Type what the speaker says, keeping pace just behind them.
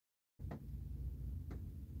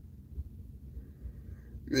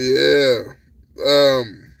Yeah.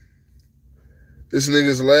 Um, this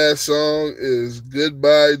nigga's last song is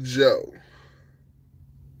Goodbye Joe.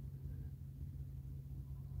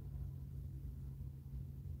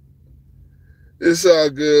 It's all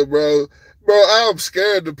good, bro. Bro, I'm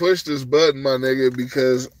scared to push this button, my nigga,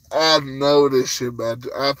 because I know this shit about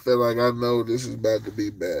to, I feel like I know this is about to be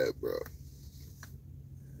bad, bro.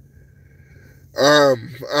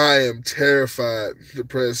 I am terrified to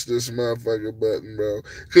press this motherfucking button, bro.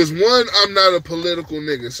 Cause one, I'm not a political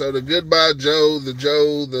nigga. So the Goodbye Joe,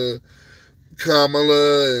 the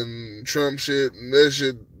Kamala and Trump shit, that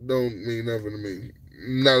shit don't mean nothing to me.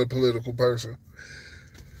 I'm not a political person.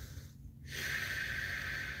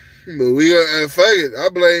 But we got fuck it. I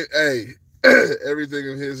blame everything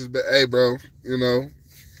of his is bad. Hey bro, you know,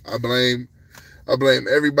 I blame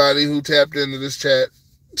everybody who tapped into this chat.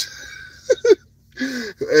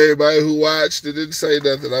 Everybody who watched and didn't say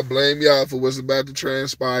nothing. I blame y'all for what's about to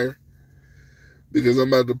transpire. Because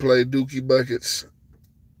I'm about to play Dookie Buckets.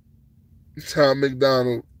 Tom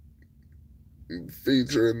McDonald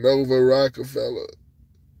featuring Nova Rockefeller.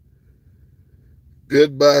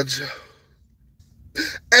 Goodbye, Joe.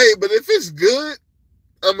 Hey, but if it's good,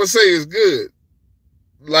 I'm gonna say it's good.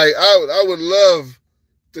 Like I would love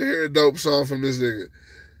to hear a dope song from this nigga.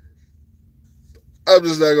 I'm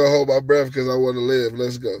just not gonna hold my breath because I want to live.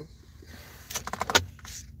 Let's go.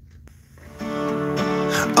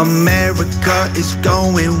 America is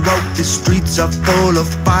going woke. The streets are full of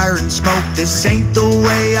fire and smoke. This ain't the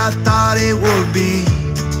way I thought it would be.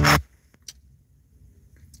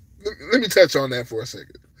 Let me touch on that for a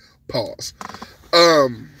second. Pause.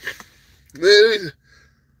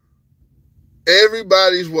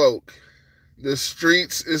 Everybody's woke. The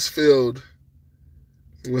streets is filled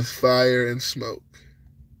with fire and smoke.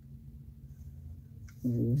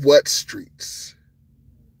 What streets?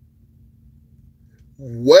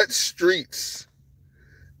 What streets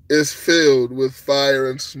is filled with fire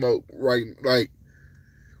and smoke? Right? Like,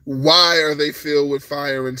 why are they filled with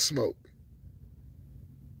fire and smoke?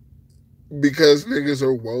 Because niggas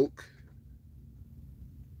are woke?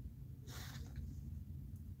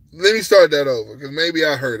 Let me start that over, because maybe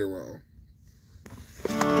I heard it wrong.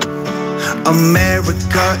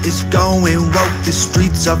 America is going woke. The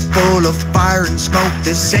streets are full of fire and smoke.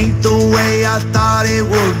 This ain't the way I thought it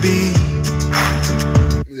would be.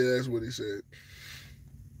 Yeah, that's what he said.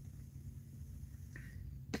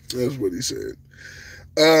 That's what he said.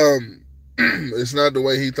 It's not the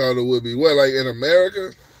way he thought it would be. What, like in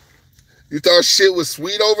America? You thought shit was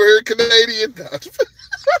sweet over here, Canadian?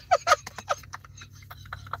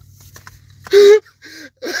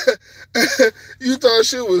 You thought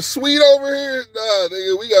shit was sweet over here? Nah,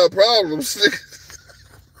 nigga, we got problems, nigga.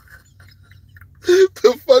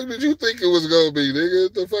 The fuck did you think it was gonna be, nigga?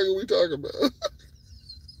 What the fuck are we talking about?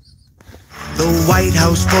 The White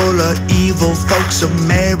House full of evil folks.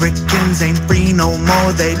 Americans ain't free no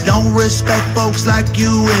more. They don't respect folks like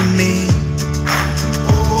you and me.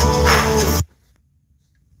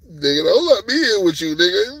 Nigga, don't let me in with you,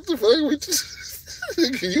 nigga. What the fuck we just...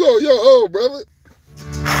 You on your own, brother.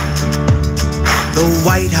 The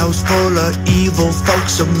White House full of evil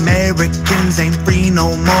folks. Americans ain't free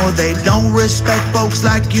no more. They don't respect folks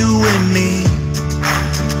like you and me.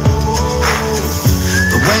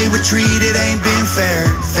 The way we're treated ain't been fair.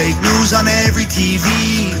 Fake news on every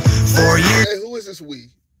TV. 4 years. Hey, who is this we?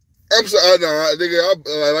 I'm sorry, no, nigga.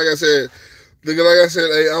 Like I said,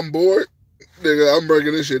 hey, I'm bored. Nigga, I'm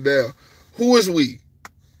breaking this shit down. Who is we?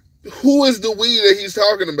 Who is the we that he's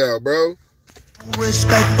talking about, bro?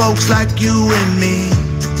 Respect folks like you and me.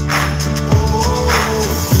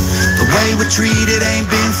 The way we're treated ain't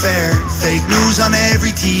been fair. Fake news on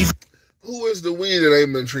every TV. Who is the we that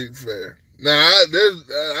ain't been treated fair? Now,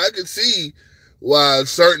 I could see why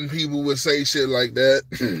certain people would say shit like that,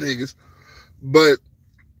 niggas. But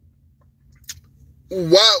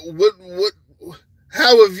why? What?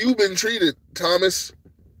 How have you been treated, Thomas?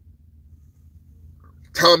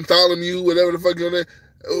 Tom Tholomew, whatever the fuck your name.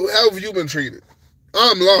 How have you been treated?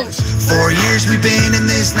 I'm lost. 4 years we've been in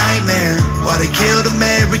this nightmare. Why they killed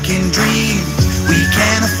American dreams. We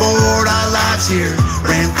can't afford our lives here.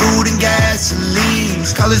 Ran food and gasoline.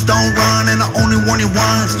 Colors don't run and I only wanted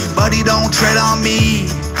once. Buddy, don't tread on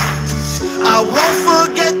me. I won't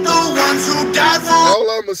forget the ones who died for. All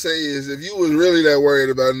I'm gonna say is, if you was really that worried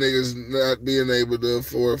about niggas not being able to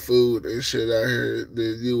afford food and shit out here,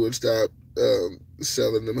 then you would stop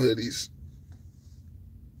selling them hoodies.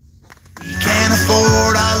 We can't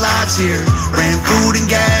afford our lives here. Ran food and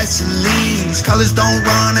gasoline. Colors don't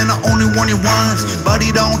run and I only wanted once.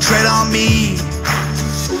 Buddy, don't tread on me.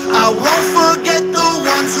 I won't forget the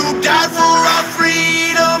ones who died for our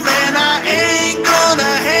freedom.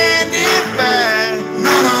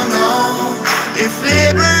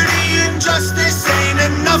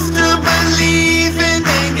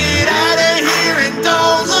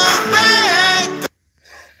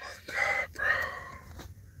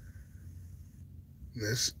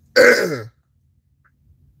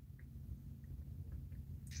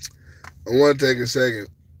 I want to take a second.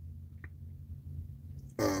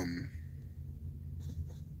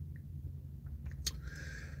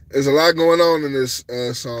 There's a lot going on in this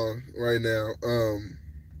song right now.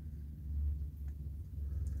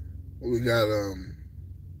 We got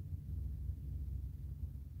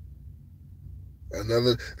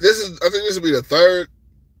another. I think this will be the third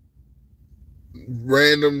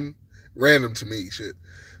random to me shit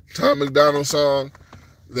Tom McDonald song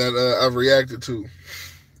that I've reacted to,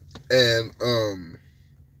 and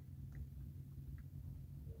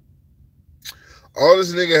all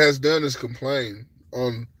this nigga has done is complain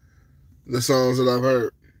on the songs that I've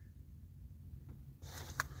heard.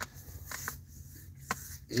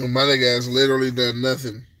 And my nigga has literally done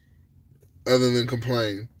nothing other than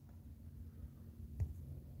complain.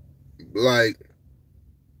 Like,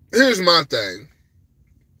 here's my thing.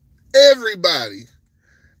 Everybody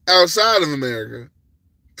outside of America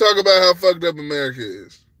talk about how fucked up America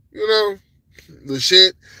is. You know? The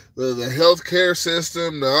shit, the healthcare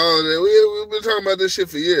system, all of that. We've been talking about this shit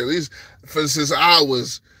for years. At least since I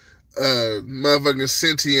was motherfucking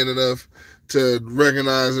sentient enough to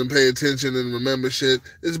recognize and pay attention and remember shit.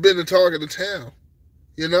 It's been the talk of the town,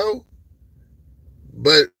 you know?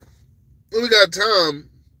 But we got Tom,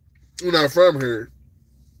 who's not from here,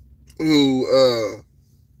 who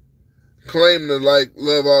claimed to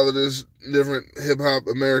love all of this different hip-hop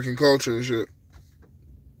American culture and shit.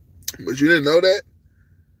 But you didn't know that?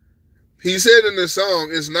 He said in this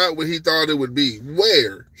song, it's not what he thought it would be.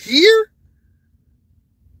 Where? Here?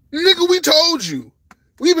 Nigga, we told you.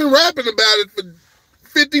 We've been rapping about it for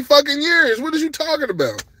 50 fucking years. What are you talking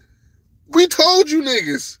about? We told you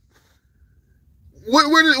niggas. What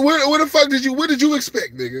the fuck did you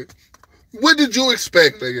expect, nigga? What did you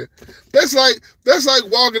expect, nigga? That's like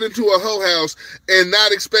walking into a hoe house and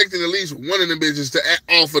not expecting at least one of them bitches to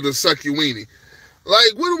offer to suck your weenie.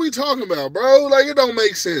 Like, what are we talking about, bro? Like, it don't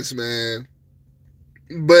make sense, man.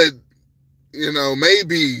 But, you know,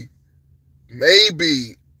 maybe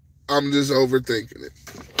I'm just overthinking it.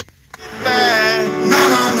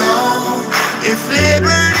 No. If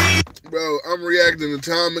liberty. Bro, I'm reacting to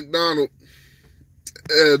Tom McDonald.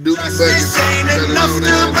 Dookie Buckets. Ain't enough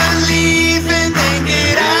to believe in. Then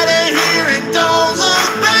get out of here and don't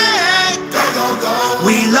look back. Go.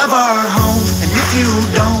 We love our home, and if you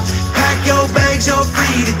don't, pack your bags, you're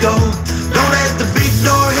free to go. Don't let the big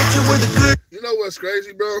door hit you with a good. You know what's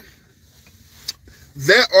crazy, bro?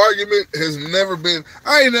 That argument has never been.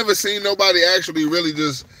 I ain't never seen nobody actually really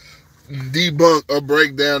just debunk or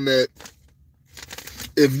break down that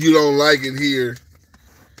if you don't like it here,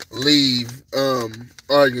 leave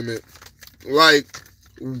argument. Like,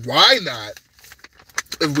 why not?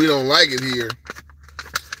 If we don't like it here,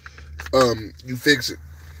 you fix it.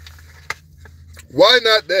 Why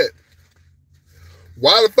not that?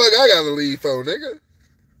 Why the fuck I gotta leave for, nigga?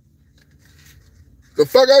 The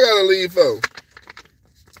fuck I gotta leave for?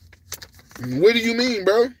 What do you mean,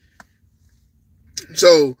 bro?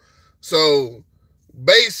 So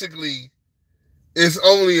basically, it's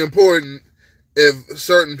only important if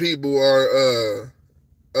certain people are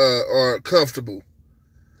comfortable.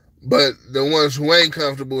 But the ones who ain't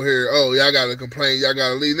comfortable here, oh, y'all gotta complain, y'all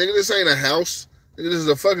gotta leave. Nigga, this ain't a house. Nigga, this is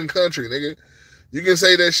a fucking country, nigga. You can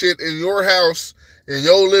say that shit in your house, in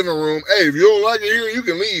your living room. Hey, if you don't like it here, you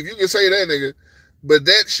can leave. You can say that, nigga. But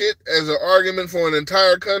that shit as an argument for an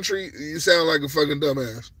entire country, you sound like a fucking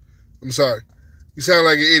dumbass. I'm sorry. You sound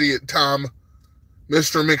like an idiot, Tom.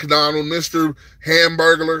 Mr. McDonald, Mr.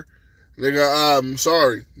 Hamburglar. Nigga, I'm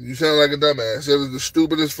sorry. You sound like a dumbass. That is the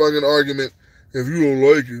stupidest fucking argument. If you don't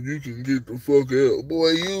like it, you can get the fuck out.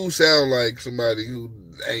 Boy, you sound like somebody who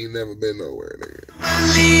ain't never been nowhere, nigga.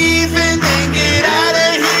 Leave and then get out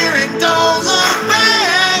of here and don't look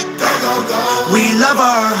back. Go. We love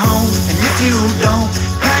our home, and if you don't,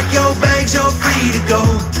 pack your bags, you're free to go.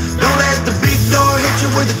 Don't let the big door hit you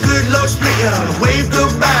with a good Lord split you. Wave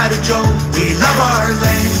goodbye to Joe. We love our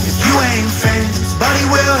land. If you ain't fans, Buddy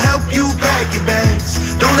will help you pack your bags.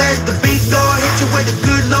 Don't let the big door hit you with a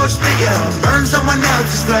good Lord split you. Burn someone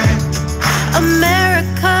else's flag.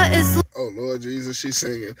 America is. Oh Lord Jesus, she's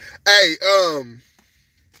singing. Hey,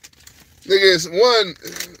 niggas,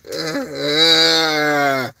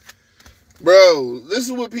 bro, this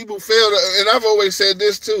is what people fail to, and I've always said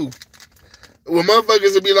this too. When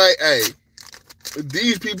motherfuckers will be like, hey,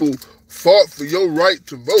 these people fought for your right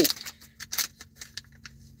to vote.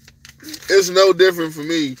 It's no different for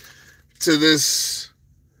me to this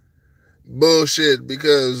bullshit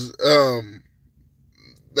because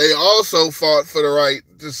they also fought for the right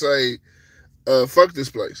to say, fuck this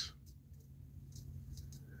place.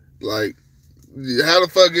 Like, how the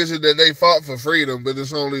fuck is it that they fought for freedom, but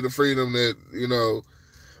it's only the freedom that, you know,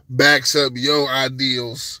 backs up your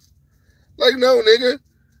ideals? Like, no, nigga.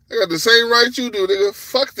 I got the same right you do, nigga.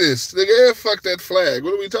 Fuck this, nigga. Yeah, fuck that flag.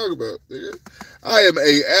 What are we talking about, nigga? I am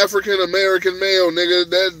a African-American male, nigga.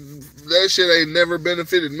 That shit ain't never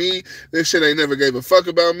benefited me. That shit ain't never gave a fuck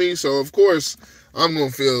about me. So, of course, I'm going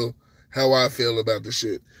to feel how I feel about the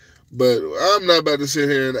shit. But I'm not about to sit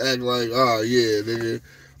here and act like, oh, yeah, nigga,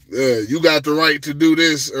 you got the right to do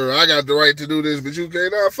this, or I got the right to do this, but you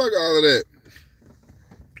can't. Nah, fuck all of that.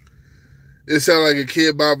 It sound like a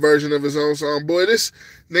Kid Bop version of his own song. Boy, this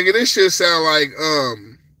shit sound like,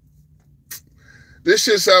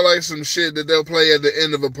 some shit that they'll play at the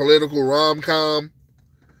end of a political rom-com,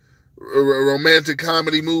 a romantic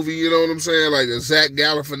comedy movie, you know what I'm saying? Like a Zach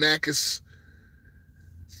Galifianakis.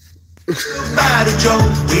 Body Joe,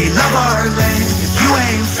 we love our land. If you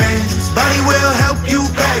ain't fans, buddy will help you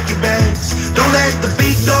pack your bags. Don't let the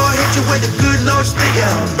big door hit you with a good Lord stick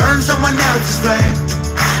out. Burn someone else's flag.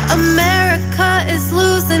 America is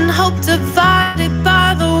losing hope, divided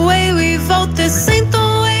by the way we vote. This ain't the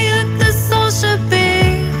way that this all should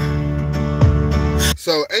be.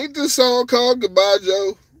 So ain't this song called Goodbye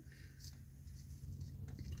Joe?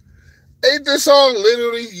 Ain't this song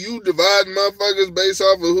literally you dividing motherfuckers based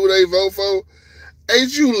off of who they vote for?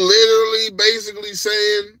 Ain't you literally basically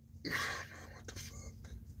saying, what the fuck?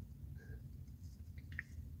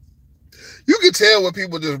 You can tell when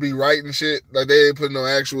people just be writing shit, like they ain't putting no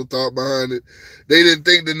actual thought behind it. They didn't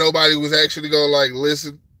think that nobody was actually gonna like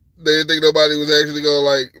listen. They didn't think nobody was actually gonna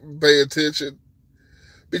like pay attention.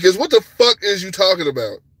 Because what the fuck is you talking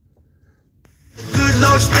about? Good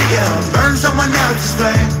Lord, stick out, burn someone else's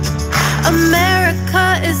flag.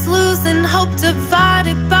 America is losing hope,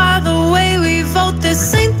 divided by the way we vote.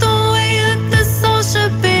 This ain't the way that this all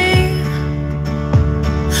should be.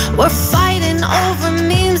 We're fighting over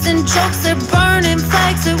memes and jokes. They're burning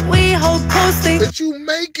flags that we hold close. But you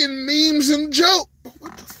making memes and jokes.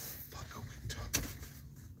 What the fuck are we talking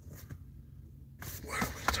about? What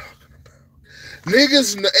are we talking about?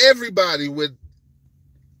 Niggas, everybody with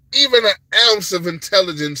even an ounce of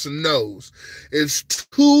intelligence knows it's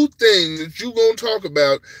two things that you gonna talk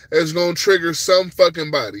about that's gonna trigger some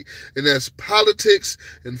fucking body, and that's politics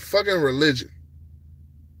and fucking religion.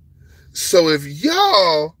 So if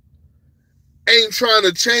y'all ain't trying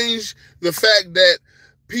to change the fact that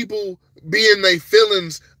people be in their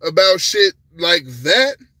feelings about shit like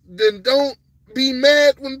that, then don't be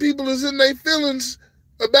mad when people is in their feelings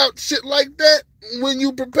about shit like that, when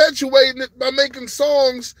you perpetuating it by making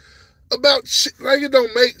songs about shit like it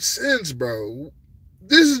don't make sense, bro.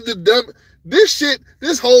 This is the dumb, this shit,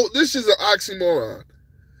 this is an oxymoron.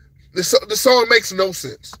 The song makes no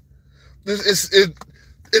sense.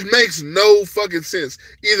 It makes no fucking sense.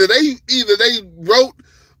 Either they wrote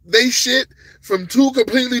they shit from two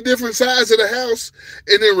completely different sides of the house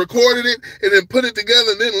and then recorded it and then put it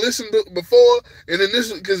together and then listened before, and then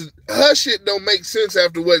this, because her shit don't make sense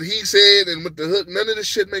after what he said and with the hook. None of this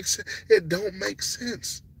shit makes sense. It don't make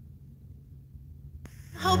sense.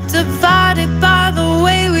 Hope divided by the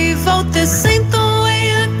way we vote. This ain't the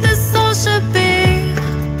way that this all should be.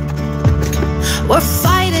 We're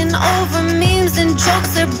fighting over memes and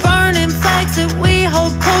jokes. They're burning flags that we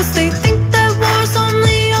hold close. They think that war's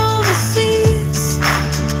only overseas.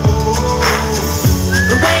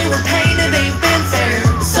 The way we're painted ain't been fair.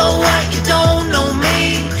 So what, you don't know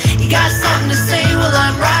me? You got something to say, well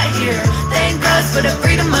I'm right here. Thank us for the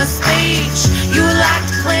freedom of speech. You like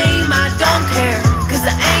to claim I don't care, cause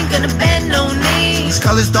I ain't gonna bend no knees.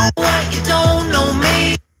 Colors don't. What, you don't know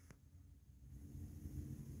me?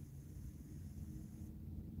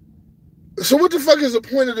 So what the fuck is the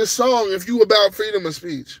point of this song if you about freedom of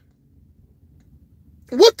speech?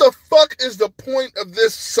 What the fuck is the point of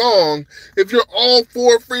this song if you're all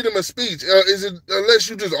for freedom of speech? Is it, unless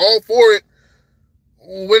you just all for it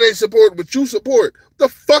when they support what you support? What the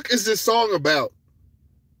fuck is this song about?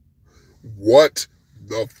 What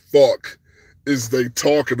the fuck is they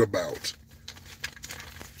talking about?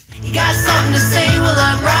 You got something to say, well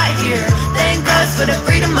I'm right here. Thank us for the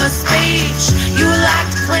freedom of speech. You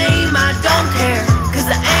like to claim I don't care, cause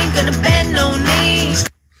I ain't gonna bend no knees.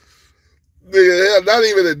 Nigga, not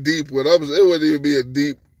even a deep one. It wouldn't even be a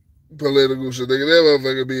deep political shit. Nigga, that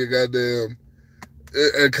motherfucker be a goddamn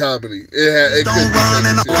a comedy. It could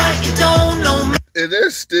be what, you don't know me? And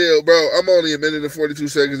there's still, bro, I'm only a minute and 42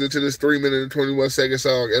 seconds into this 3 minute and 21 second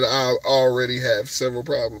song, and I already have several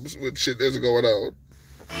problems with shit that's going on.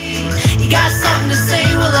 You got something to say,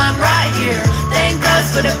 well I'm right here. Thank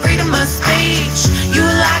us for the freedom of speech. You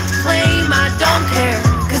like to claim I don't care,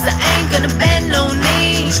 cause I ain't gonna bend no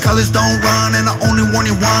knees. Colors don't run and I only want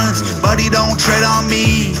it once. Buddy, don't tread on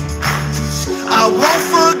me. I won't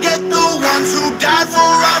forget the ones who died for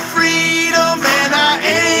our freedom, and I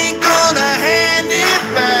ain't gonna hand it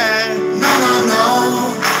back. No, no,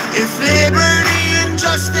 no. If liberty and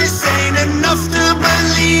justice ain't enough to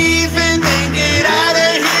believe in, then get out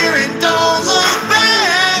of here and don't look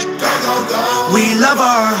back. Go, go, go. We love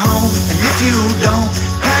our home, and if you don't,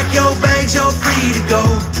 pack your bags, you're free to go.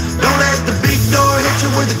 Don't let the big door hit you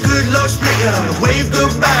with a good Lord split you. Wave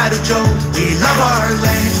goodbye to Joe. We love our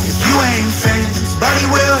land. If you ain't fans, buddy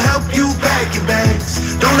will help you pack your bags.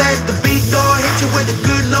 Don't let the big door hit you with a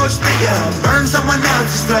good Lord split you. Burn someone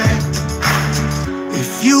else's flag.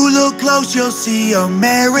 If you look close, you'll see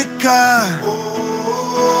America.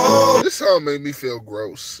 This song made me feel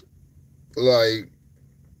gross. Like,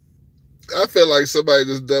 I feel like somebody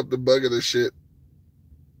just dumped a bucket of shit,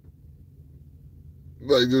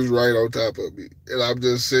 like, just right on top of me. And I'm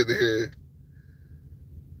just sitting here,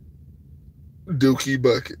 dookie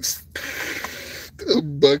buckets. A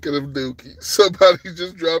bucket of dookie. Somebody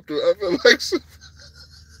just dropped it. I feel like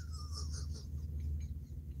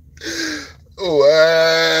wow,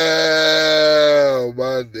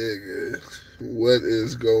 my nigga. What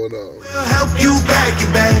is going on? We'll help you pack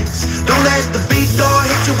your bags. Don't let the big door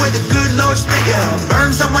hit you with a good Lord split you.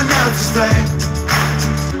 Burn someone else's flag.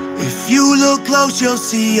 If you look close, you'll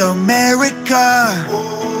see America.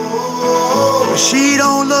 She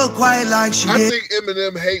don't look quite like she did. I think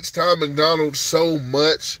Eminem hates Tom McDonald so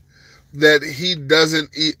much that he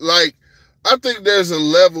doesn't eat. Like, I think there's a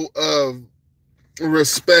level of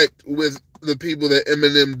respect with the people that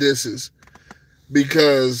Eminem disses,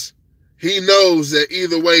 because he knows that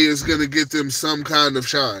either way is going to get them some kind of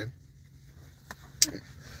shine.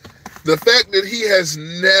 The fact that he has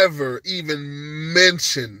never even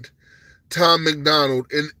mentioned Tom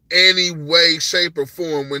McDonald in any way, shape, or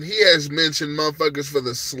form, when he has mentioned motherfuckers for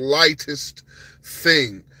the slightest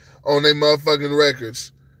thing on their motherfucking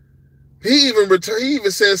records. He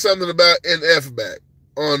even said something about NF back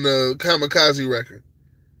on the Kamikaze record.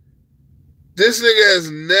 This nigga has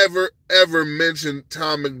never, ever mentioned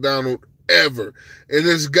Tom McDonald, ever. And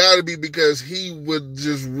it's got to be because he would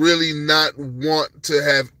just really not want to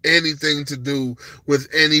have anything to do with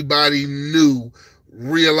anybody new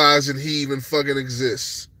realizing he even fucking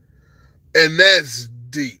exists. And that's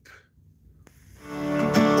deep.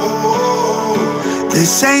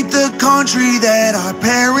 This ain't the country that our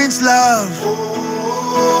parents love,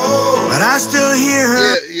 but I still hear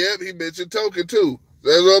her. Yeah, he mentioned Token too.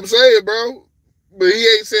 That's what I'm saying, bro. But he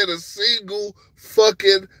ain't said a single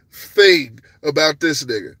fucking thing about this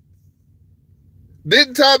nigga.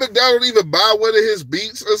 Didn't Tom McDonald even buy one of his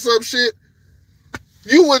beats or some shit?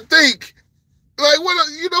 You would think, like, what?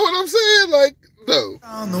 You know what I'm saying? Like, no.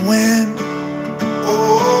 On the wind.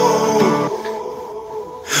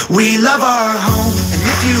 We love our home, and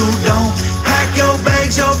if you don't, pack your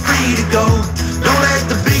bags, you're free to go. Don't let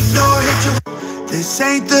the big door hit you. This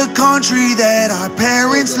ain't the country that our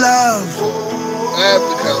parents love,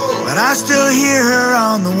 but I still hear her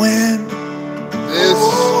on the wind. This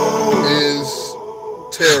is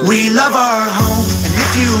terrible. We love our home, and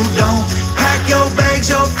if you don't, pack your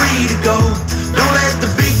bags, you're free to go. Don't let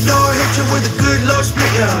the big door hit you with a good Lord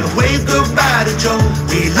split you. Wave goodbye to Joe.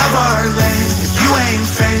 We love our land. If you ain't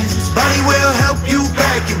fans, buddy will help you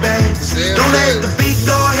pack your bags. Don't let the big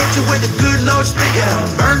door hit you with a good Lord split you.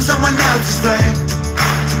 Burn someone else's flag.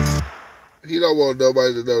 He don't want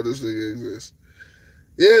nobody to know this nigga exists.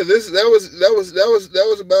 Yeah, that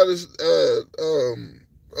was about as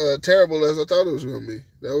terrible as I thought it was gonna be.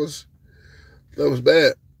 That was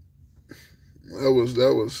bad. That was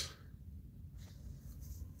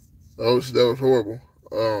horrible.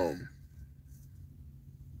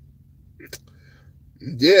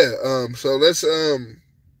 So let's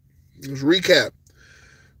recap.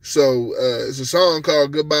 So it's a song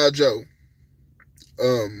called Goodbye Joe,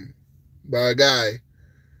 by a guy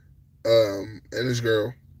and his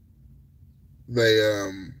girl. They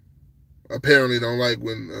apparently don't like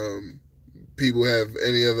when people have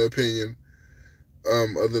any other opinion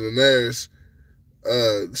other than theirs.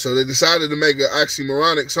 So they decided to make an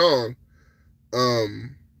oxymoronic song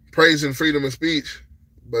praising freedom of speech,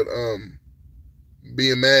 but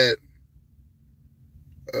being mad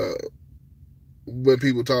when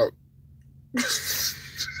people talk.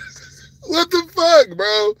 What the fuck,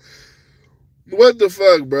 bro? What the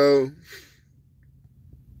fuck, bro?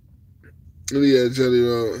 Yeah, Johnny.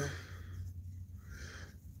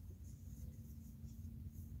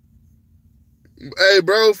 Hey,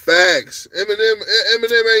 bro, facts.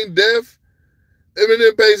 Eminem ain't deaf.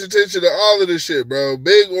 Eminem pays attention to all of this shit, bro,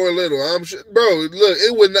 big or little. I'm sure, bro. Look,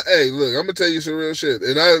 it would not. Hey, look, I'm gonna tell you some real shit.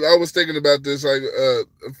 And I was thinking about this like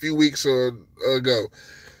a few weeks ago.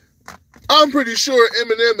 I'm pretty sure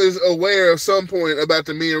Eminem is aware of some point about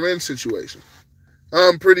the Mia Ren situation.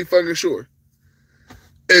 I'm pretty fucking sure.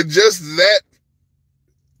 And just that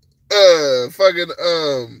fucking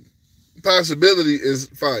possibility is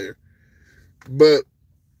fire. But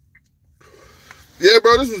yeah,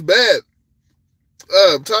 bro, this was bad.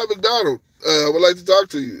 Tom McDonald, I would like to talk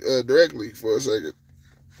to you directly for a second.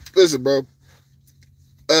 Listen, bro.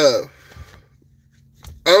 I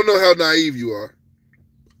don't know how naive you are.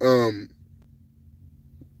 I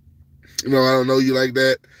don't know you like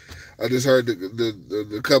that. I just heard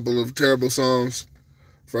the couple of terrible songs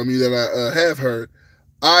from you that I have heard.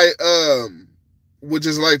 I would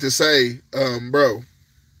just like to say, bro,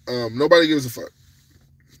 nobody gives a fuck.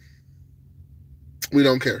 We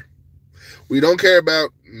don't care. We don't care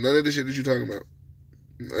about none of the shit that you're talking about.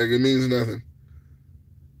 Like, it means nothing.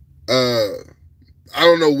 I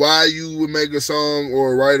don't know why you would make a song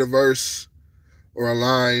or write a verse or a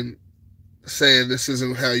line saying this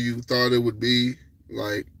isn't how you thought it would be.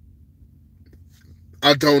 Like,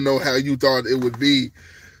 I don't know how you thought it would be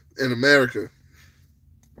in America.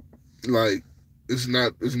 Like, it's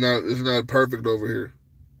not perfect over here.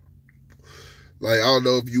 Like, I don't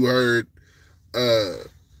know if you heard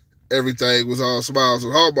everything was all smiles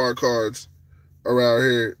and Hallmark cards around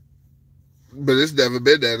here, but it's never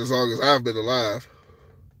been that as long as I've been alive.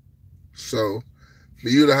 So for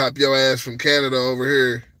you to hop your ass from Canada over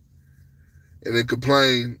here and then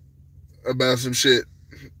complain about some shit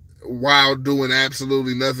while doing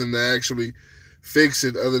absolutely nothing to actually fix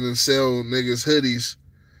it other than sell niggas hoodies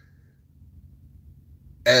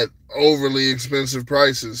at overly expensive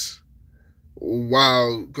prices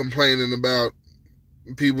while complaining about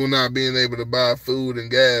people not being able to buy food and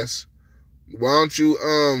gas, why don't you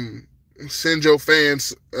send your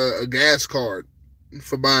fans a gas card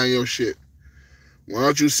for buying your shit? Why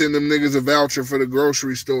don't you send them niggas a voucher for the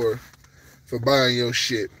grocery store for buying your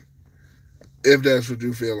shit? If that's what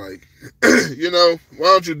you feel like. Why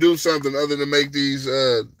don't you do something other than make these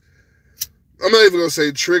I'm not even gonna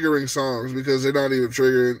say triggering songs, because they're not even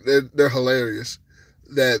triggering. They're hilarious.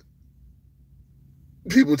 That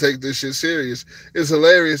people take this shit serious. It's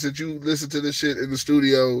hilarious that you listen to this shit in the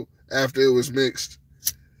studio after it was mixed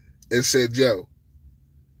and said, yo,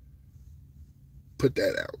 put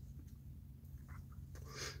that out.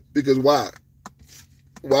 Because why?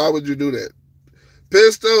 Why would you do that?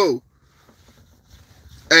 Pistol.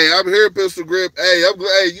 Hey, I'm here, Pistol Grip. Hey,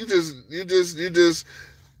 you just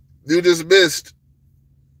missed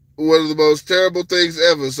one of the most terrible things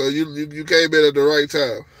ever. So you came in at the right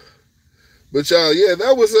time. But y'all, yeah,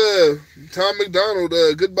 that was Tom McDonald,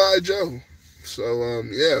 Goodbye Joe. So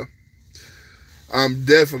yeah, I'm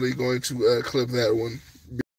definitely going to clip that one.